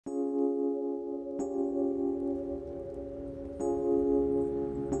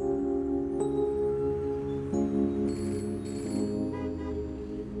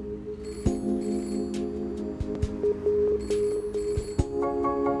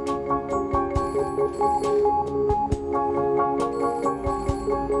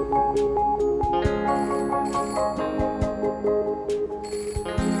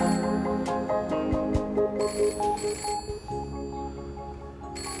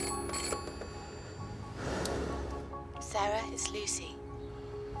Sarah, it's Lucy.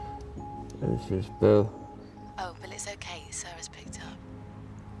 This is Bill. Oh, Bill, it's okay. Sarah's picked up.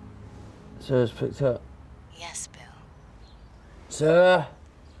 Sarah's picked up. Yes, Bill. Sarah?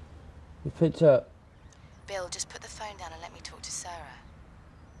 You picked up? Bill, just put the phone down and let me talk to Sarah.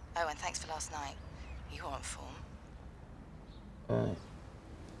 Oh, and thanks for last night. You were on form. Right.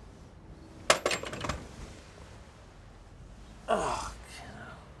 Oh,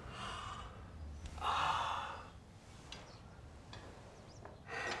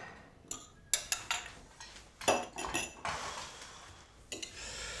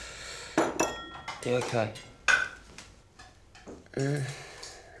 you okay?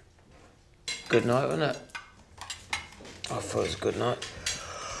 Good night, wasn't it? I thought it was a good night.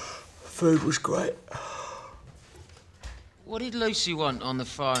 Food was great. What did Lucy want on the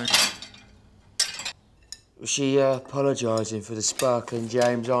phone? Was she apologising for the sparkling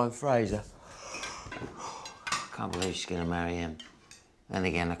James Iron Fraser? I can't believe she's going to marry him. Then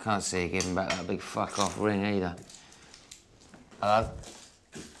again, I can't see her giving back that big fuck-off ring either. Hello?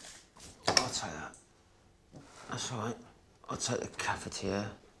 I'll take that. That's all right. I'll take the cafetiere.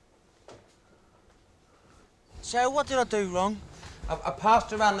 So what did I do wrong? I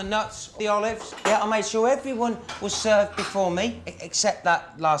passed around the nuts, the olives. Yeah, I made sure everyone was served before me, except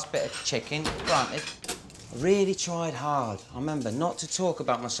that last bit of chicken, granted. I really tried hard, I remember, not to talk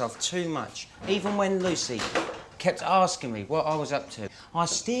about myself too much. Even when Lucy kept asking me what I was up to. I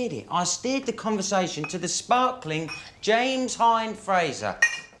steered it. I steered the conversation to the sparkling James Iron Fraser.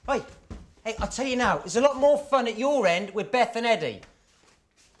 Hey, I'll tell you now, there's a lot more fun at your end with Beth and Eddie.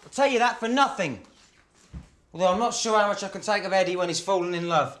 I'll tell you that for nothing. Although I'm not sure how much I can take of Eddie when he's fallen in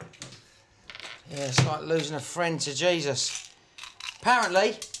love. Yeah, it's like losing a friend to Jesus.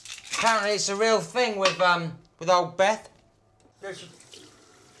 Apparently it's a real thing with old Beth. It's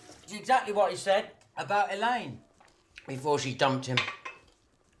exactly what he said about Elaine before she dumped him.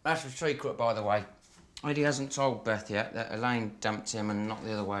 That's a secret, by the way. Eddie hasn't told Beth yet that Elaine dumped him and not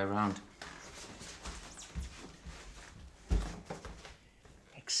the other way around.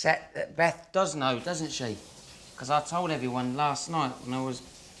 Except that Beth does know, doesn't she? Because I told everyone last night when I was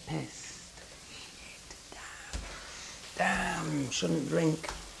pissed. Damn, shouldn't drink.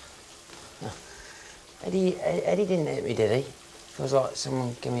 Eddie didn't hit me, did he? Feels like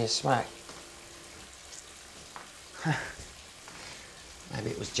someone gave me a smack.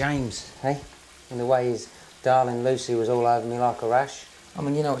 Maybe it was James, eh? And the way his darling Lucy was all over me like a rash. I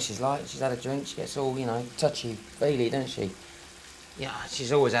mean, you know what she's like. She's had a drink, she gets all, you know, touchy-feely, doesn't she? Yeah,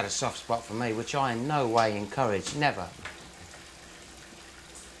 she's always had a soft spot for me, which I in no way encourage, never.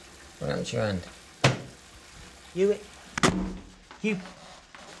 What happened to your hand?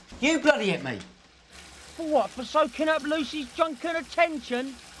 You bloody hit me. For what? For soaking up Lucy's drunken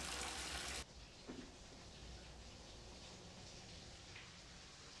attention?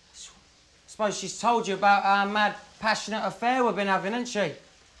 Suppose she's told you about our mad, passionate affair we've been having, hasn't she?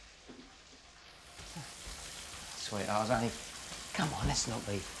 Sweetheart, I was only... Come on, let's not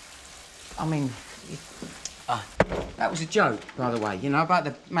be... I mean... that was a joke, by the way, you know, about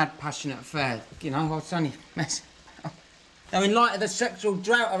the mad, passionate affair. You know, I was only messing... Now, in light of the sexual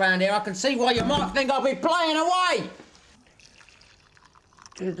drought around here, I can see why you might think I'll be playing away!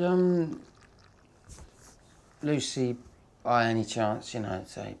 Did, Lucy, by any chance, you know,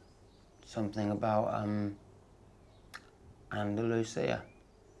 say something about, Andalusia?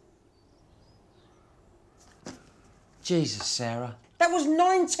 Jesus, Sarah. That was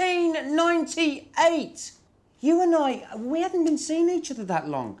 1998! You and I, we hadn't been seeing each other that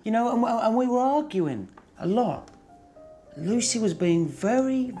long, you know, and we were arguing a lot. Lucy was being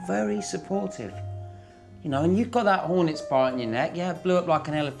very, very supportive. You know, and you've got that hornet's bite in your neck, yeah, blew up like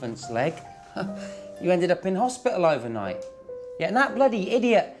an elephant's leg. You ended up in hospital overnight. Yeah, and that bloody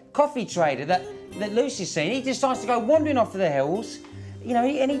idiot coffee trader that Lucy's seen, he decides to go wandering off to the hills, you know,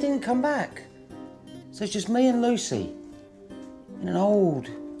 and he didn't come back. So it's just me and Lucy in an old,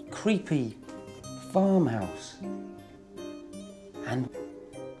 creepy farmhouse. And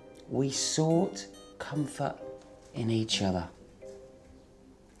we sought comfort in each other.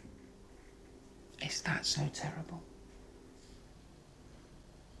 Is that so terrible?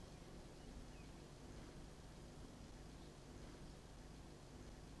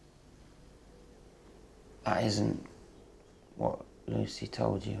 That isn't what Lucy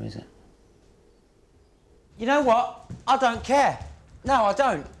told you, is it? You know what? I don't care. No, I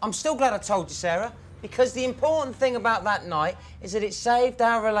don't. I'm still glad I told you, Sarah. Because the important thing about that night is that it saved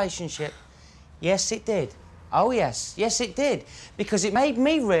our relationship. Yes, it did. Oh, yes. Yes, it did. Because it made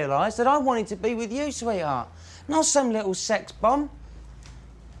me realise that I wanted to be with you, sweetheart. Not some little sex bomb.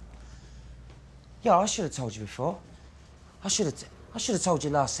 Yeah, I should have told you before. I should have told you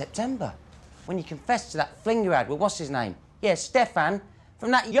last September, when you confessed to that fling you had with what's his name? Yeah, Stefan,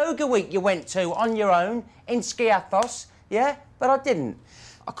 from that yoga week you went to on your own in Skiathos, yeah? But I didn't.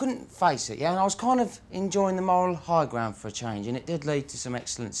 I couldn't face it, yeah? And I was kind of enjoying the moral high ground for a change, and it did lead to some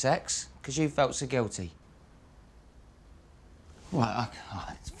excellent sex, because you felt so guilty. Right, okay.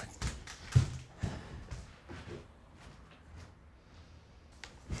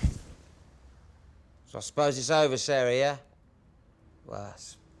 So I suppose it's over, Sarah, yeah? Well,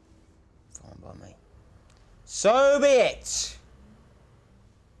 that's fine by me. So be it!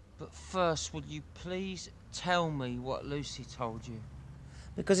 But first, will you please tell me what Lucy told you?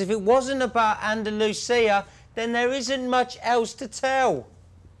 Because if it wasn't about Andalusia, then there isn't much else to tell.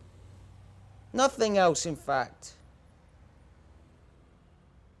 Nothing else, in fact.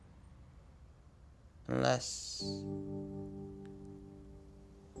 Unless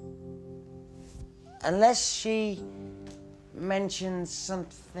she mentioned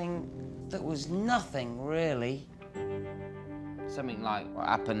something that was nothing, really. Something like what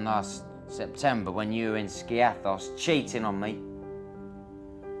happened last September when you were in Skiathos cheating on me.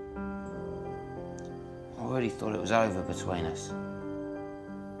 I already thought it was over between us.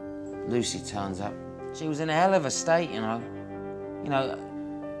 Lucy turns up. She was in a hell of a state, you know. You know,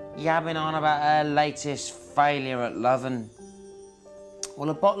 yabbing on about her latest failure at love and... Well,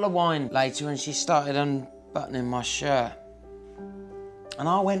 a bottle of wine later and she started unbuttoning my shirt. And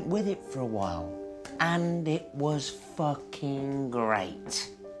I went with it for a while. And it was fucking great.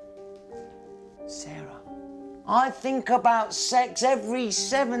 Sarah, I think about sex every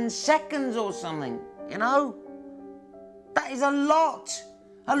 7 seconds or something, you know? That is a lot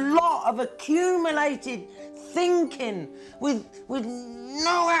of accumulated thinking with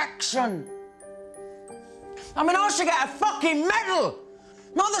no action. I mean, I should get a fucking medal,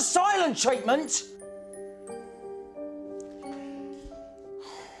 not the silent treatment.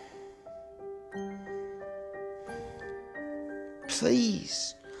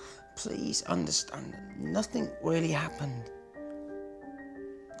 Please understand that nothing really happened.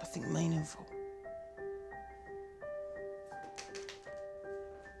 Nothing meaningful.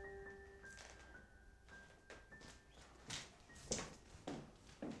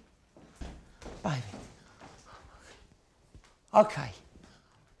 Baby. Okay.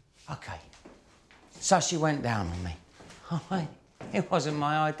 So she went down on me. Oh, it wasn't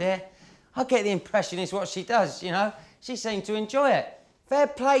my idea. I get the impression it's what she does, you know? She seemed to enjoy it. Fair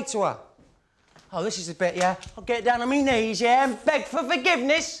play to her. Oh, this is a bit, yeah? I'll get down on my knees, yeah, and beg for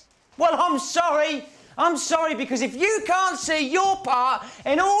forgiveness. Well, I'm sorry. I'm sorry, because if you can't see your part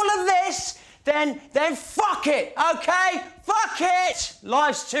in all of this, then fuck it, okay? Fuck it!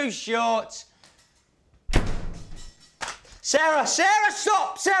 Life's too short. Sarah,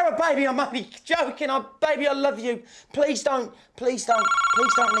 stop! Sarah, baby, I'm only joking. Baby, I love you. Please don't need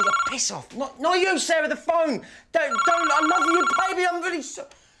a piss off. Not you, Sarah, the phone. Don't, I love you, baby, I'm really sorry.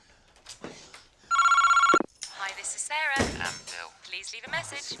 Hi, this is Sarah. Bill. Please leave a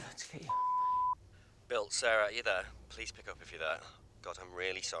message. Bill, Sarah, are you there? Please pick up if you're there. God, I'm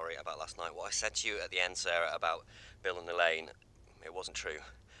really sorry about last night. What I said to you at the end, Sarah, about Bill and Elaine, it wasn't true.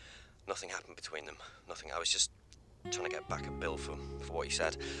 Nothing happened between them. Nothing. I was just trying to get back at Bill for what he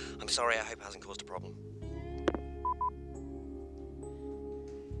said. I'm sorry, I hope it hasn't caused a problem.